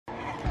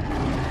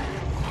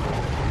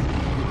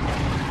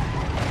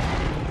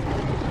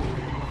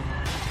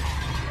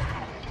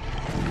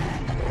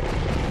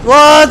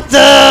What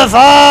the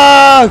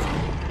fuck?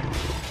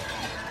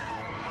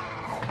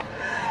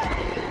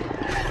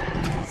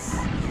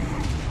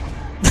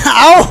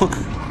 Au!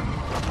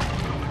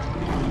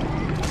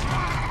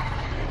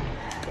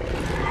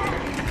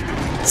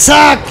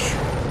 Zack!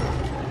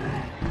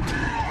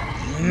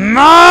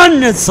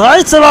 Mann, jetzt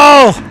reicht's aber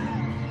auch!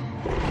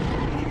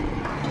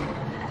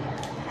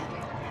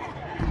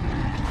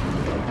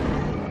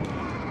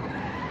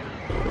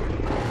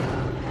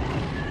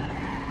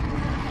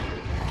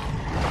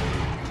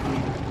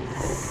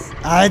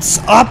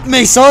 Als ob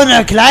mich so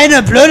eine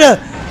kleine blöde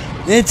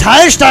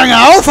Metallstange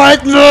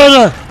aufhalten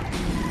würde!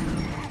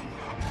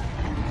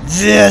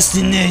 Wer ist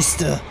die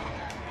nächste?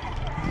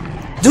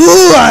 Du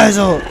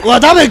also! Oh,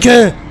 Double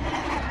Kill!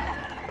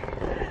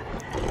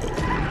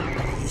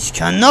 Ich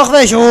kann noch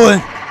welche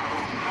holen.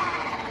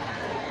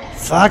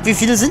 Fuck, wie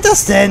viele sind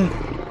das denn?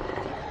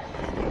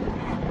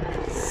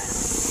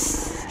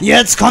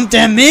 Jetzt kommt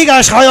der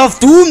Megaschrei auf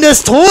Doom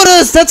des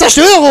Todes, der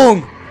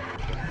Zerstörung.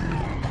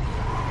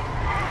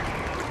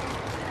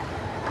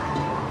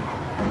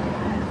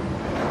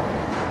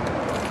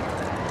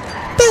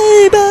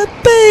 Baby,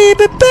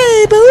 baby,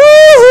 baby,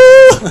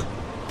 woohoo!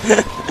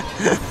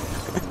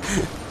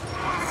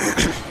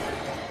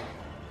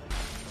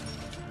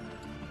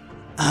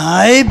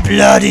 Hi,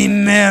 Bloody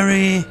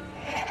Mary.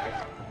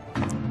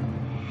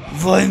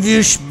 Wollen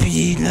wir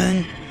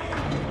spielen?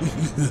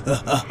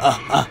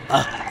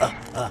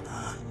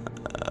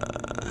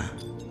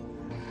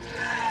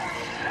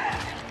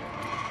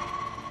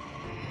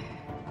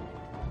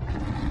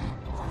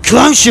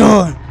 Komm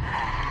schon!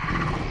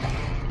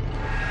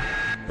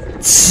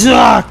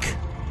 Zack!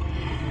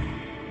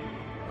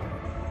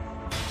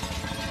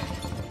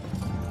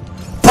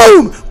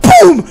 Boom!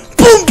 Boom!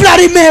 Boom!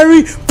 Bloody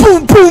Mary!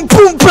 Boom! Boom!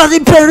 Boom! Bloody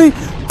Mary!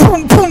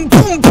 Boom! Boom!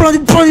 Boom! Bloody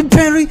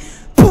Mary!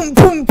 Boom!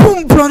 Boom!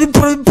 Boom! Bloody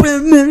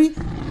Mary!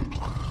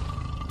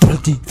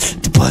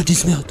 The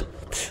body's not.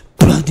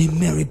 Bloody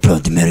Mary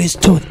is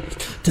tot.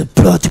 The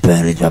Bloody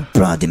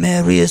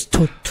Mary is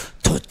tot.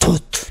 Tot.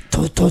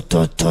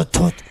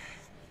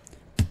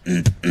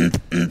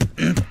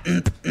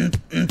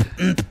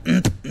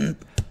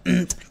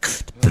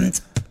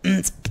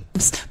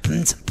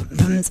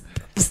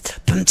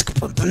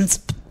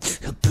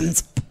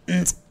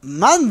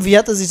 Mann, wie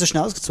hat er sich so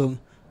schnell ausgezogen?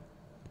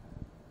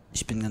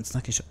 Ich bin ganz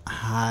nackig.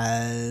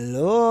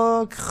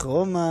 Hallo,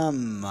 krummer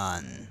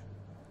Mann.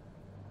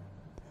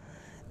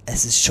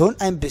 Es ist schon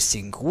ein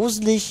bisschen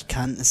gruselig.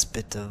 Kann es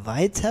bitte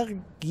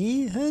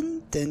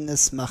weitergehen? Denn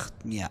es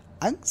macht mir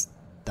Angst.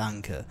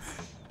 Danke.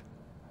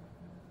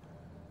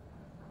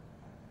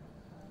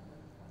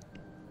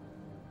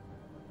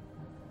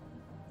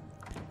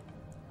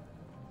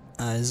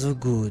 Also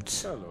gut.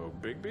 Hello,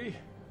 Bigby.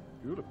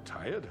 You look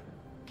tired.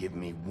 Give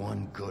me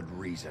one good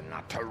reason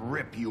not to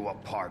rip you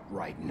apart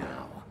right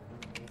now.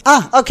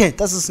 Ah, okay,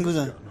 das ist ein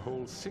guter.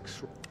 Whole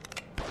 6.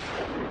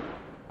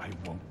 I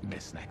won't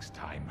miss next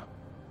time.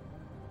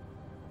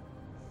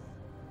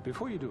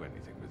 Before you do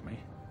anything with me,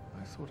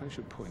 I thought I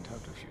should point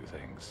out a few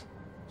things.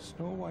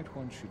 Snow White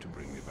wants you to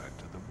bring me back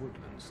to the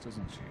woodlands,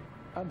 doesn't she?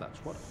 And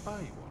that's what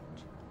I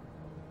want.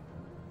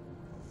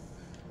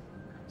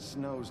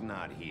 Snow's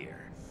not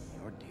here.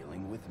 You're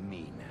dealing with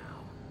me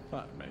now.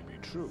 That may be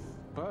true,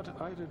 but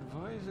I'd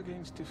advise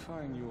against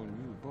defying your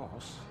new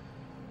boss,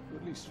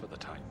 at least for the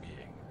time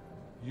being.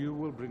 You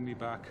will bring me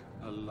back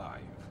alive.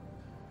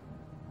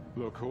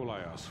 Look, all I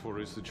ask for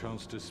is the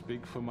chance to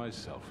speak for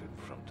myself in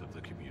front of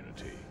the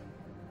community.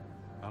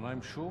 And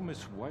I'm sure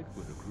Miss White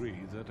would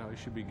agree that I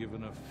should be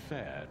given a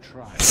fair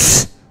trial.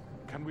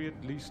 Can we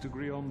at least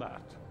agree on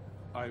that?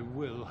 I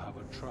will have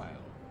a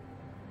trial.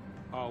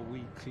 Are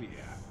we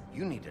clear?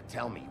 You need to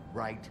tell me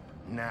right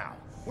now.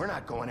 We're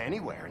not going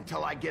anywhere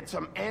until I get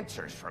some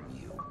answers from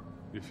you.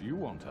 If you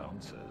want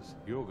answers,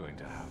 you're going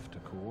to have to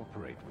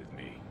cooperate with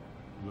me.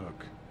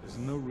 Look, there's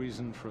no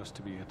reason for us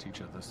to be at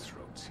each other's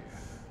throats here.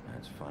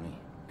 That's funny,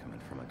 coming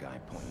from a guy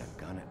pointing a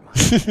gun at my...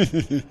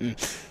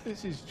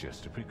 This is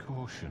just a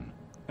precaution.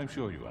 I'm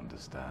sure you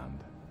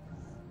understand.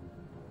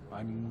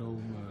 I'm no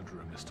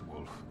murderer, Mr.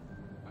 Wolf.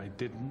 I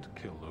didn't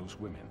kill those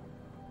women.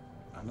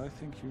 And I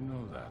think you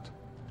know that.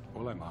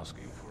 All I'm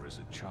asking for is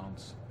a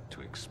chance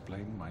to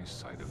explain my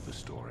side of the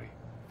story.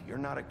 If you're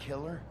not a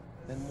killer,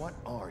 then what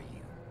are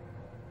you?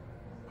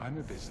 I'm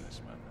a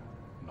businessman,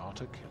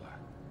 not a killer.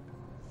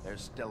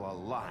 There's still a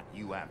lot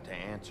you have to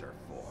answer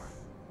for.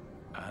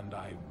 And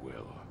I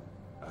will,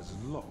 as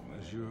long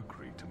as you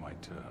agree to my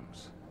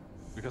terms.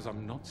 Because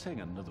I'm not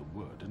saying another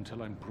word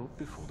until I'm brought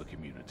before the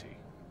community.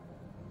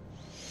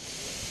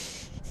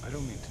 I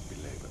don't mean to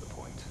belabor the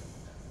point,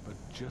 but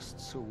just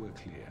so we're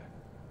clear,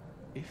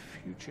 if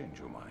you change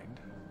your mind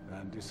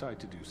and decide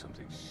to do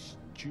something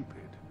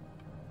stupid,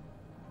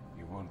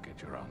 you won't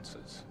get your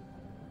answers.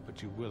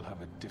 But you will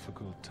have a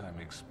difficult time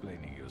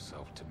explaining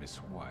yourself to Miss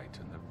White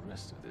and the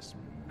rest of this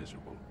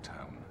miserable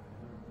town.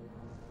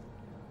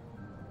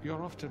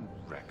 You're often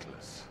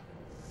reckless,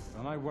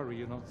 and I worry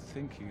you're not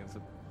thinking of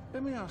the...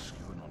 Let me ask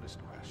you an honest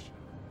question.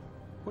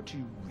 What do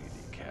you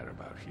really care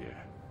about here?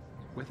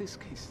 Where this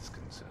case is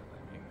concerned, I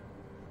mean.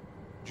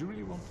 Do you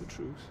really want the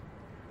truth?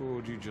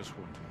 Or do you just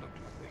want to look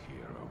like the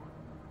hero?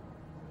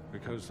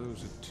 Because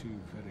those are two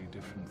very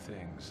different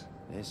things.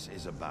 This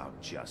is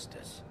about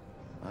justice.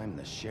 I'm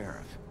the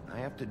sheriff. I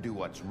have to do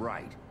what's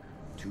right.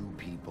 2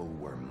 people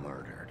were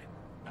murdered.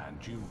 And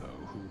you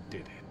know who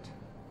did it.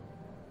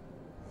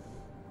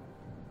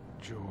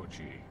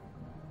 Georgie.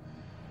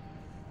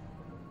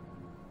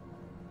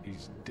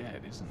 He's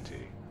dead, isn't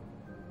he?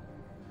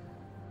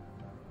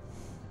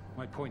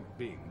 My point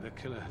being, the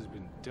killer has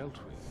been dealt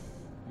with.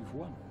 You've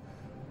won.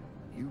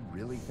 You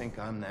really think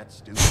I'm that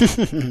stupid?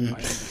 I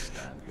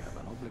understand you have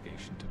an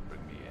obligation to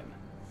bring me in,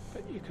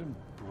 but you can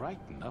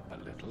brighten up a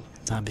little.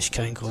 Da habe ich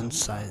keinen Grund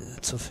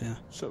zu viel.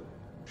 So,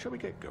 shall we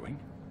get going?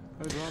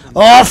 I'd rather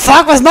Oh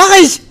fuck, was mache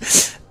ich?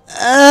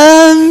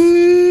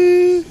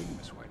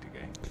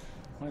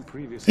 My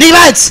previous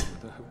Niemals!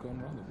 have gone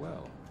rather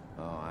well.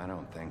 Oh, I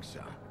don't think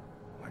so.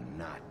 We're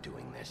not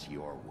doing this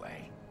your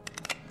way.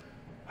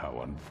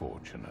 How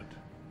unfortunate.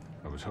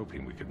 I was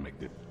hoping we could make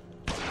this.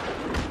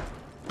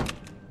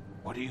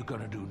 What are you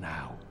gonna do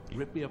now?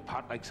 Rip me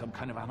apart like some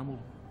kind of animal?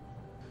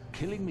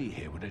 Killing me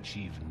here would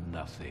achieve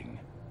nothing.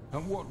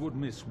 And what would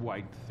Miss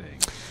White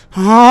think?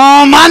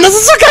 Oh Mann, das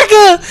ist so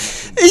kacke!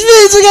 Ich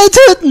will ihn so gerne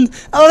töten!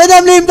 Aber wenn er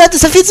am Leben bleibt,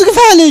 ist er viel zu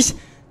gefährlich!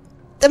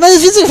 Der Mann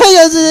ist viel zu gefährlich,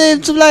 als in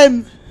Leben zu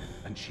bleiben.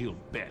 And she'll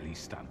barely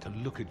stand to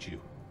look at you.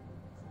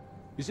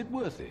 Is it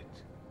worth it?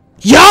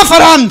 Ja,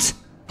 verdammt!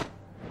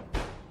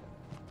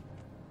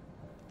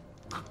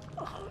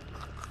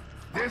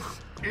 This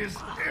is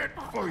it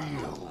for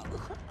you.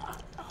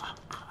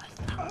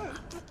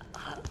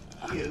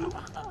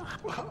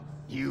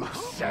 You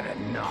said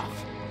enough.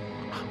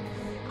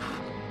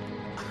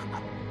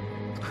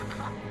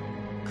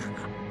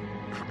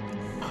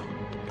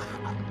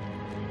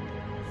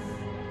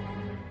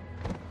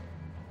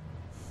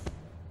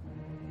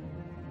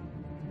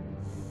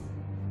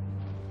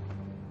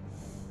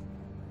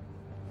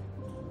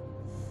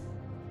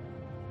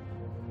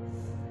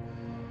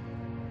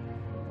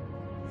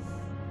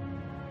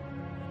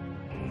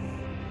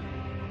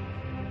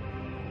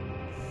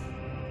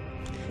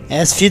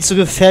 Er ist viel zu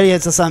gefährlich,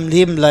 als dass er am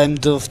Leben bleiben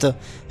dürfte.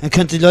 Er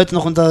könnte die Leute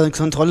noch unter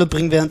Kontrolle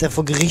bringen, während er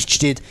vor Gericht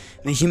steht.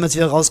 Wenn ich jemals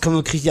wieder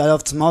rauskomme, kriege ich die alle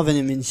aufs Maul, wenn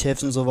ihr mir nicht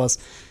helft und sowas.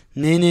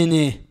 Nee, nee,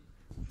 nee.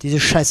 Diese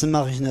Scheiße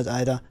mache ich nicht,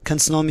 Alter.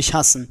 Kannst du nur mich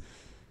hassen.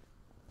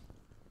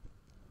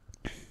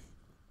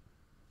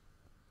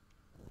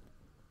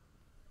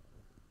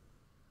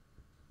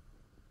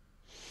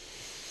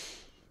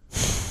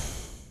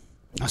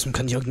 Außerdem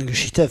kann ich auch eine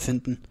Geschichte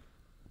erfinden.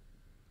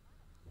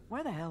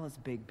 Where the hell is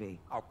Big B?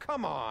 Oh,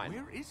 come on.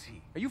 Where is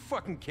he? Are you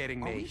fucking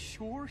kidding Are we me?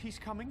 sure he's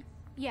coming?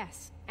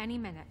 Yes, any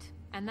minute.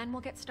 And then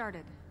we'll get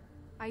started.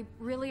 I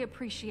really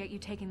appreciate you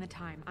taking the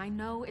time. I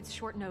know it's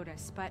short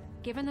notice, but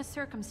given the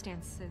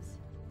circumstances...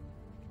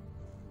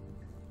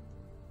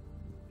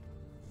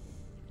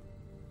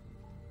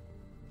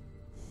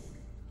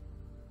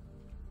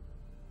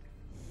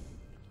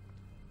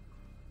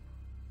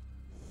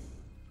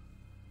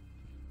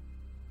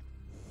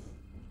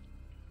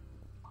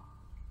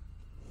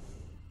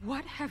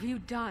 What have you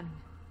done?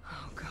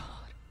 Oh, God.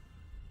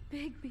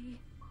 Bigby.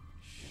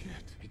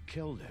 Shit, he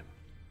killed him.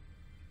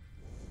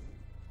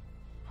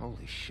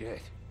 Holy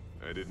shit.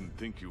 I didn't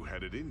think you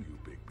had it in you,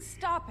 Bigby.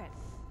 Stop it.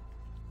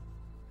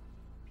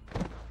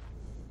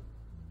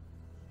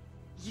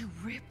 You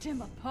ripped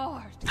him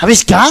apart. Hab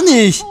ich gar I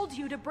nicht. told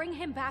you to bring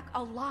him back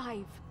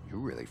alive. You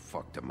really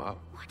fucked him up.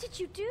 What did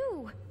you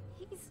do?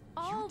 He's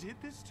all... You did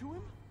this to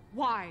him?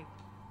 Why?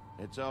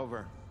 It's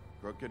over.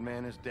 Crooked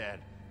Man is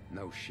dead.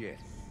 No shit.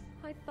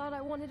 I thought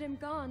I wanted him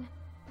gone.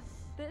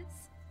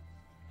 This?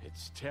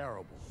 It's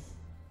terrible.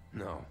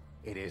 No,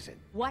 it isn't.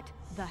 What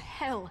the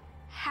hell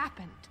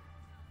happened?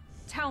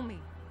 Tell me.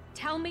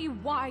 Tell me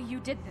why you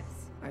did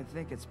this. I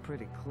think it's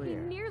pretty He clear.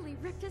 nearly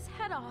ripped his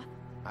head off.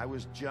 I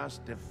was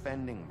just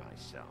defending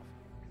myself.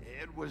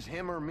 It was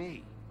him or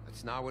me.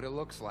 That's not what it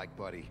looks like,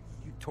 buddy.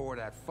 You tore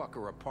that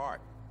fucker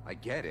apart. I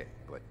get it,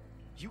 but...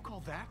 You call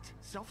that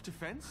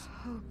self-defense?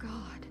 Oh,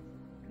 God.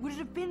 Would it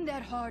have been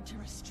that hard to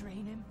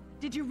restrain him?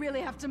 Did you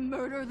really have to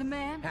murder the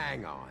man?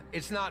 hang on.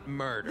 It's not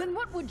murder. Then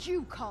what would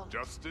you call it?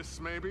 Justice,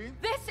 maybe?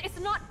 This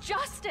is not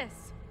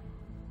justice!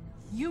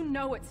 You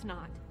know it's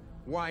not.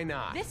 Why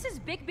not? This is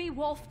Bigby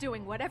Wolf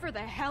doing whatever the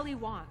hell he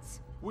wants.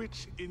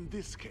 Which, in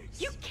this case...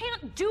 You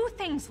can't do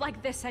things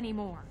like this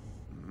anymore.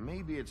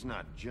 Maybe it's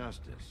not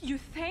justice. You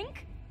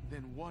think?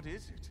 Then what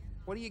is it?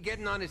 What are you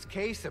getting on his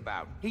case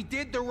about? He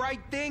did the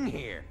right thing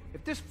here.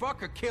 If this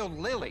fucker killed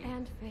Lily...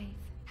 And Faith.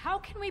 How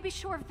can we be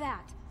sure of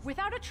that?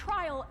 Without a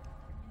trial,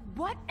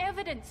 what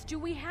evidence do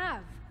we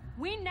have?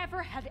 We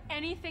never had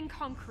anything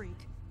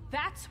concrete.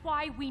 That's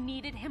why we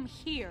needed him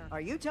here. Are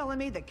you telling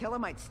me the killer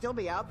might still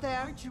be out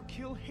there? Why'd you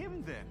kill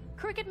him then?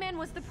 Crooked Man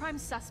was the prime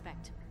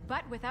suspect,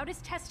 but without his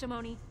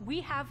testimony,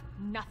 we have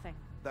nothing.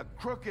 The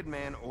Crooked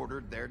Man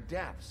ordered their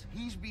deaths.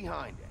 He's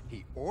behind it.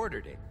 He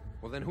ordered it.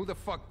 Well, then who the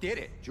fuck did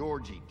it?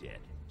 Georgie did.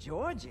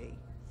 Georgie?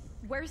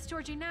 Where's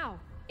Georgie now?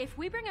 If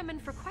we bring him in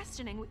for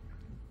questioning,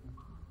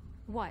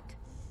 What?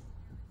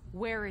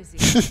 Where is he?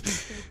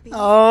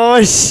 Oh,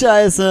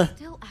 Scheiße.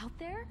 Still out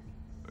there?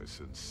 I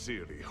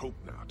sincerely hope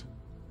not.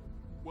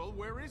 Well,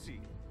 where is he?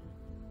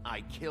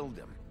 I killed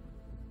him.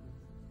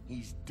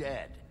 He's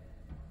dead.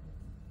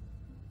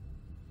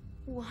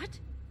 What?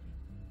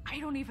 I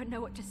don't even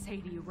know what to say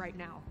to you right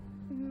now.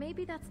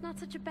 Maybe that's not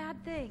such a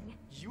bad thing.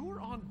 You're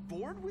on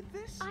board with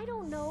this? I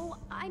don't know.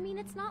 I mean,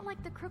 it's not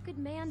like the crooked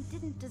man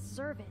didn't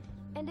deserve it.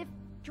 And if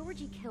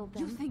Georgie killed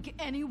them... You think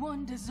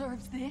anyone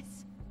deserves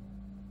this?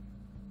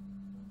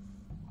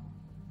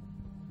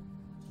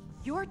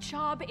 Your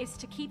job is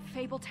to keep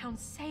Fabletown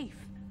safe.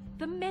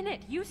 The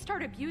minute you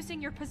start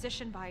abusing your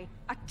position by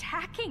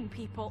attacking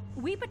people,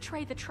 we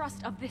betray the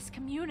trust of this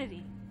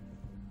community.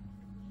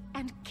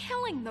 And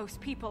killing those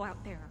people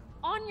out there,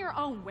 on your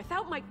own,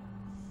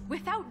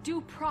 without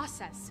due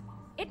process,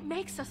 it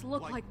makes us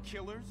look like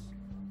killers?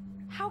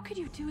 How could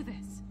you do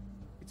this?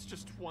 It's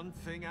just one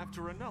thing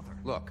after another.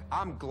 Look,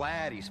 I'm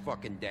glad he's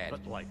fucking dead.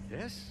 But like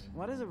this?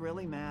 What does it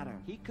really matter?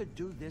 He could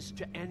do this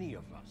to any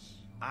of us.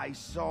 I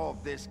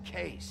solved this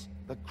case.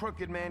 The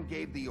crooked man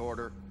gave the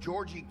order,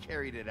 Georgie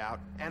carried it out,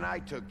 and I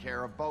took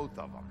care of both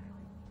of them.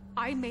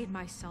 I made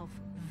myself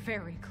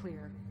very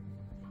clear.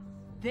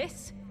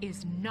 This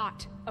is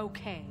not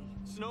okay.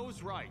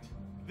 Snow's right.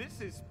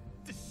 This is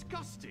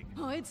disgusting.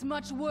 Oh, it's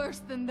much worse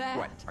than that.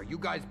 What, are you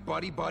guys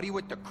buddy-buddy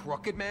with the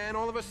crooked man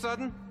all of a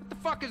sudden? What the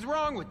fuck is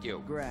wrong with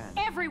you? Grand.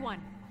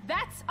 Everyone,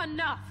 that's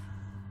enough!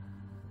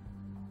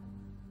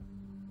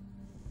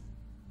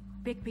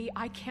 Bigby,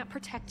 I can't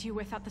protect you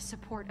without the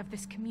support of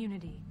this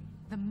community.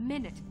 The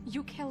minute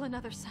you kill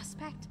another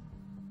suspect,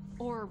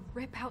 or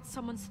rip out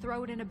someone's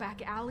throat in a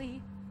back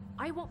alley,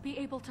 I won't be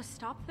able to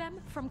stop them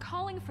from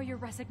calling for your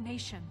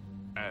resignation.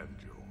 And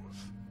yours.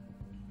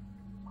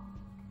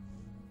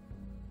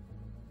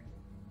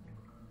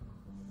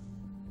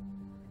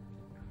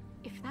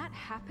 If that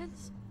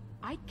happens,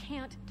 I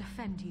can't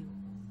defend you.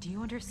 Do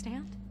you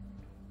understand?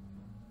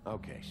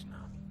 Okay, Snow.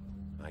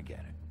 I get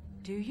it.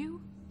 Do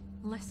you?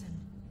 Listen,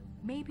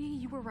 maybe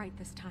you were right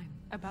this time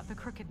about the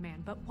crooked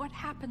man, but what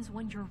happens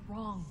when you're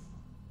wrong?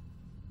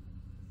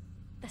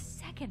 The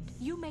second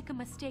you make a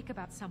mistake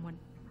about someone,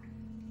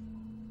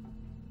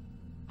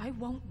 I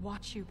won't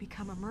watch you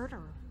become a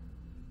murderer.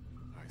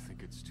 I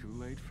think it's too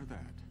late for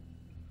that.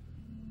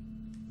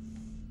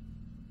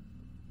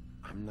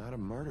 I'm not a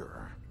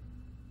murderer.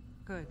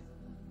 Good.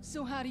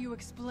 So how do you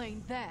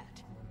explain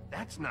that?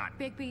 That's not...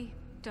 Bigby,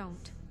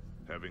 don't.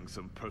 Having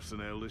some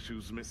personnel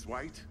issues, Miss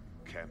White?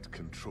 Can't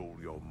control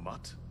your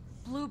mutt?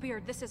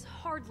 Bluebeard, this is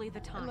hardly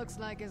the time. It looks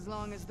like as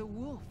long as the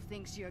wolf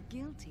thinks you're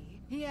guilty,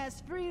 he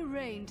has free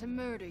reign to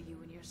murder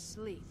you in your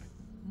sleep.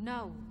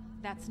 No,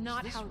 that's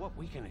not Is how... this what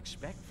we can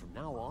expect from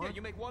now on? Yeah,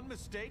 you make one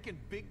mistake and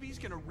Bigby's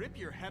gonna rip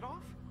your head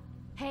off?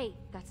 Hey,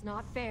 that's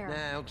not fair.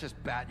 Nah, he'll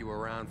just bat you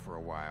around for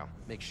a while.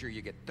 Make sure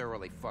you get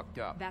thoroughly fucked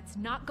up. That's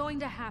not going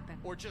to happen.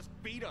 Or just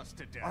beat us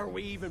to death? Are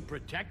we even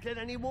protected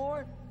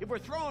anymore? If we're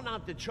throwing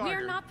out the charter...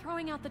 We're not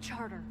throwing out the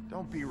charter.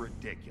 Don't be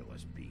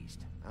ridiculous,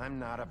 Beast. I'm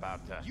not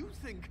about to... You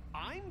think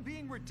I'm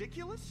being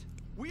ridiculous?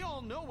 We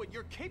all know what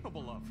you're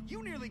capable of.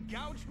 You nearly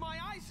gouged my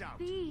eyes out.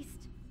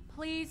 Beast.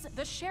 Please,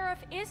 the sheriff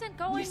isn't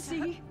going You to...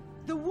 see?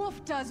 The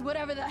wolf does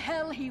whatever the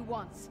hell he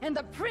wants, and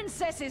the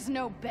princess is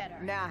no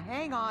better. Now,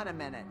 hang on a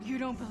minute. You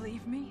don't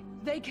believe me?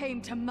 They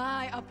came to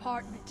my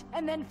apartment,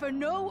 and then for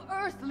no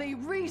earthly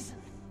reason,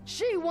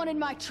 she wanted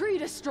my tree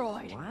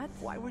destroyed. What?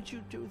 Why would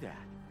you do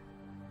that?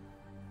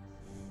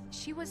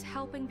 She was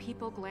helping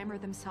people glamour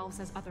themselves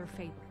as other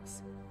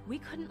favorites. We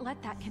couldn't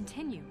let that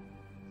continue.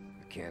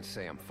 I can't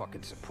say I'm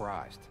fucking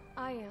surprised.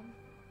 I am.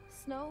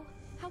 Snow,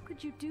 how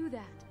could you do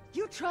that?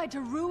 You tried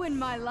to ruin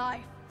my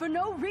life, for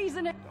no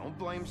reason. Don't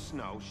blame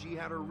Snow, she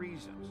had her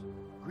reasons.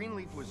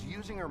 Greenleaf was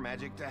using her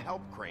magic to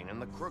help Crane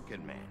and the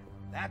Crooked Man.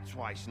 That's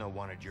why Snow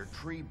wanted your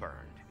tree burned.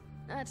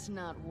 That's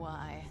not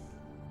why.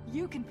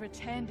 You can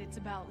pretend it's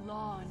about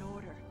law and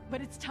order,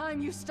 but it's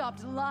time you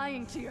stopped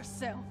lying to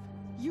yourself.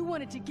 You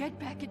wanted to get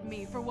back at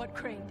me for what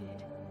Crane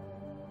did.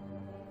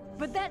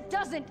 But that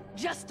doesn't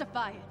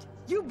justify it.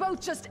 You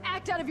both just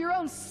act out of your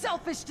own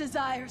selfish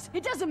desires.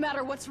 It doesn't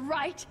matter what's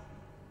right.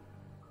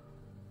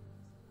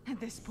 At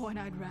this point,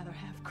 I'd rather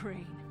have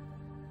Crane.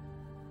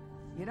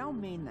 You don't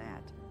mean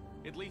that.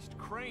 At least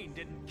Crane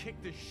didn't kick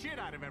the shit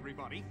out of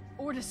everybody.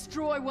 Or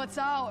destroy what's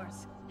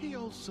ours. He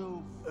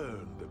also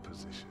earned the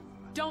position.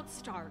 Don't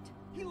start.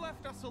 He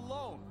left us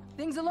alone.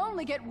 Things will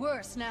only get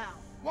worse now.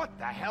 What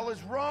the hell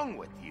is wrong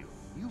with you?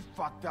 You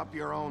fucked up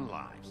your own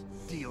lives,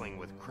 dealing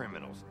with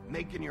criminals,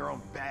 making your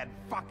own bad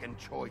fucking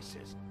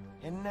choices.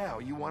 And now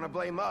you want to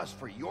blame us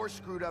for your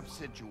screwed up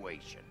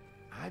situation.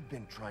 I've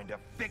been trying to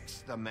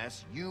fix the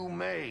mess you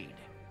made.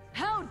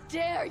 How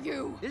dare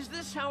you! Is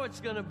this how it's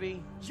gonna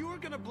be? You're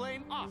gonna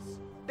blame us.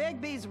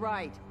 Bigby's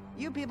right.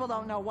 You people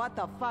don't know what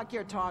the fuck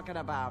you're talking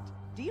about.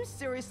 Do you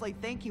seriously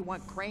think you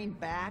want Crane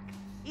back?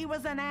 He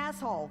was an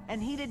asshole,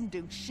 and he didn't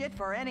do shit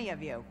for any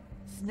of you.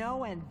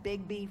 Snow and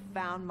Bigby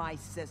found my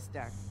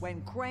sister,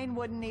 when Crane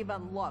wouldn't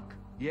even look.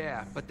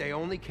 Yeah, but they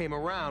only came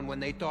around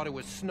when they thought it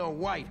was Snow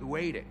White who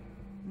ate it.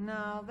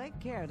 No, they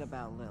cared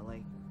about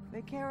Lily.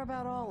 They care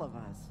about all of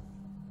us.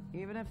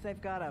 Even if they've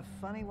got a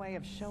funny way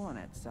of showing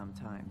it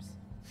sometimes.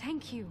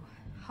 Thank you,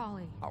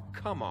 Holly. Oh,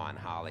 come on,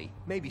 Holly.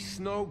 Maybe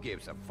Snow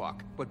gives a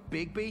fuck. But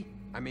Bigby?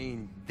 I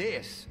mean,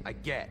 this, I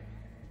get.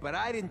 But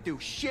I didn't do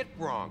shit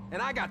wrong,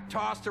 and I got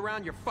tossed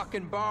around your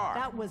fucking bar.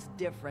 That was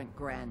different,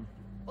 Gren.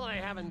 Well, they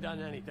haven't done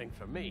anything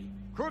for me.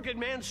 Crooked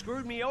Man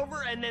screwed me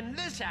over, and then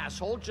this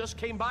asshole just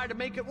came by to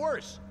make it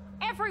worse.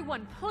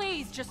 Everyone,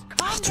 please, just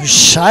calm Du down.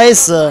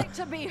 Scheiße.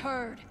 To be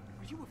heard.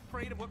 Are you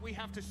afraid of what we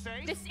have to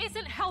say? This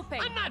isn't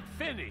helping. I'm not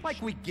finished.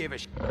 Like we give a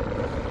sh**.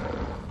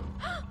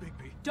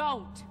 Bigby.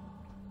 Don't.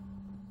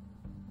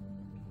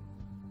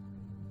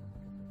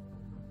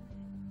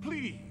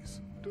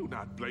 Please, do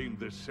not blame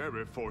the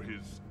sheriff for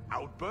his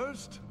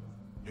outburst.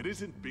 It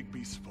isn't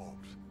Bigby's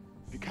fault.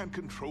 He can't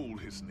control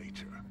his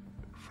nature.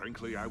 And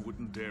frankly, I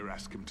wouldn't dare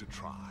ask him to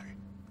try.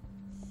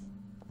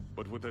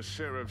 But with a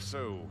sheriff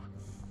so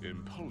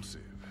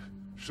impulsive,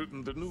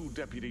 shouldn't the new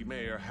deputy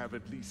mayor have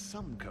at least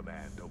some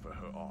command over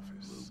her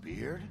office?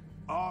 Bluebeard?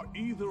 Are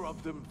either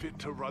of them fit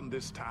to run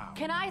this town?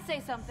 Can I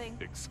say something?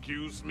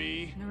 Excuse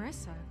me?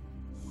 Nerissa.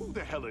 Who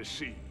the hell is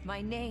she?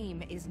 My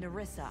name is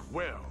Nerissa.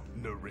 Well,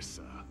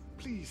 Nerissa,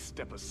 please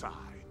step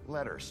aside.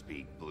 Let her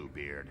speak,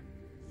 Bluebeard.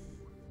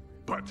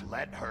 But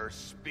Let her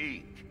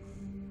speak.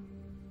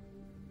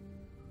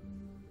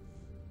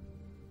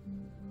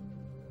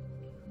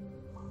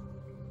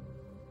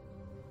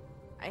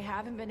 I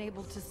haven't been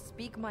able to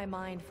speak my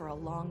mind for a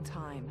long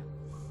time.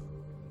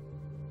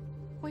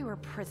 We were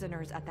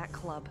prisoners at that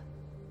club.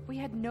 We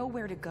had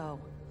nowhere to go.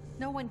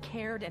 No one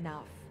cared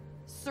enough.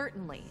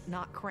 Certainly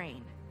not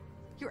Crane.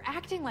 You're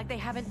acting like they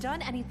haven't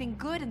done anything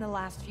good in the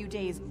last few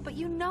days, but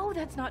you know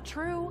that's not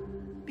true.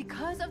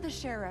 Because of the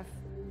sheriff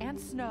and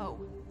Snow,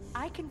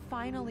 I can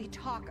finally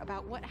talk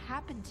about what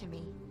happened to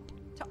me.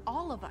 To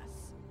all of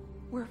us.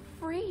 We're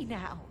free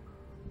now.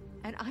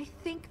 And I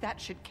think that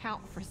should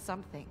count for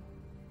something.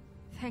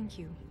 Thank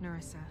you,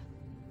 Nerissa.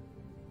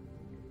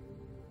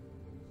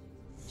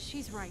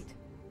 She's right.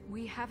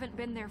 We haven't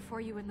been there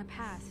for you in the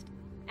past.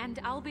 And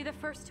I'll be the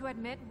first to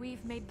admit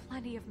we've made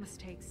plenty of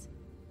mistakes.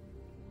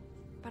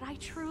 But I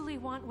truly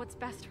want what's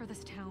best for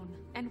this town,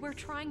 and we're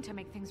trying to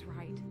make things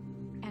right.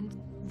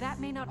 And that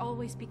may not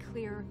always be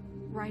clear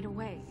right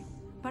away.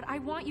 But I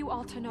want you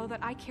all to know that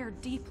I care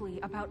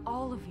deeply about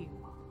all of you.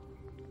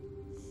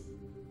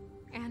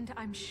 And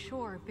I'm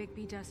sure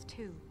Bigby does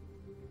too.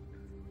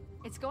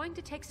 It's going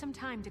to take some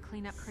time to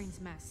clean up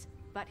Crane's mess,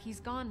 but he's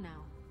gone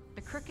now.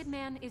 The Crooked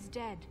Man is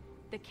dead,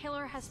 the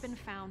killer has been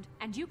found,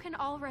 and you can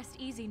all rest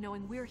easy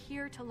knowing we're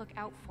here to look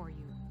out for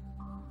you.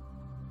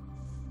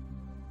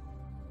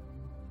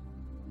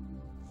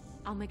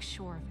 I'll make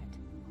sure of it.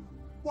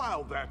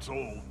 while that's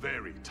all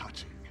very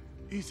touching,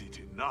 is it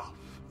enough?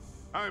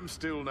 I'm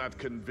still not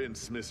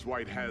convinced Miss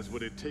White has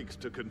what it takes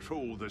to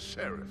control the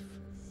sheriff,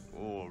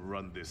 or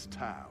run this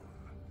town.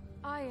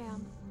 I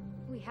am.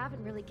 We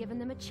haven't really given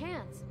them a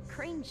chance.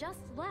 Crane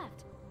just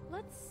left.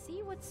 Let's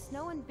see what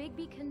Snow and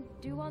Bigby can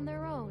do on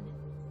their own.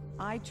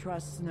 I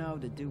trust Snow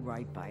to do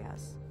right by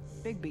us.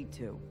 Bigby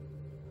too.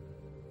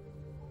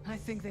 I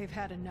think they've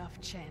had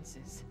enough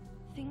chances.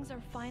 Things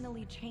are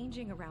finally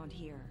changing around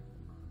here.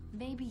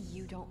 Maybe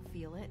you don't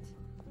feel it,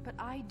 but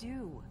I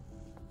do.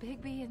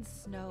 Bigby and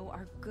Snow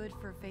are good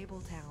for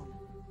Fabletown.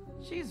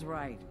 She's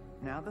right.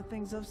 Now that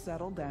things have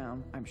settled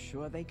down, I'm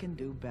sure they can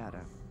do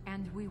better.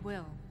 And we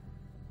will.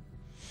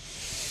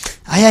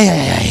 Ay, ay,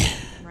 ay,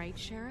 ay. Right,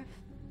 Sheriff?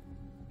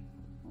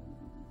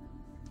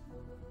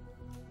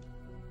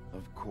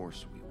 Of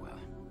course we will.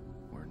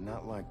 We're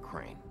not like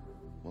Crane.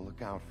 We'll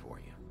look out for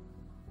you.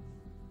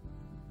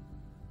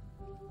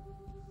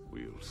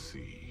 We'll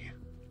see.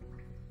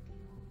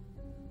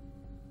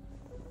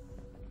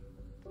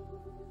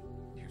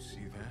 You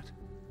see that?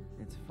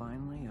 It's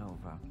finally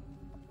over.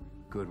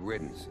 Good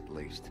riddance, at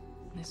least.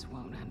 This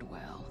won't end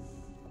well.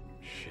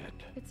 Shit.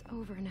 It's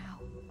over now.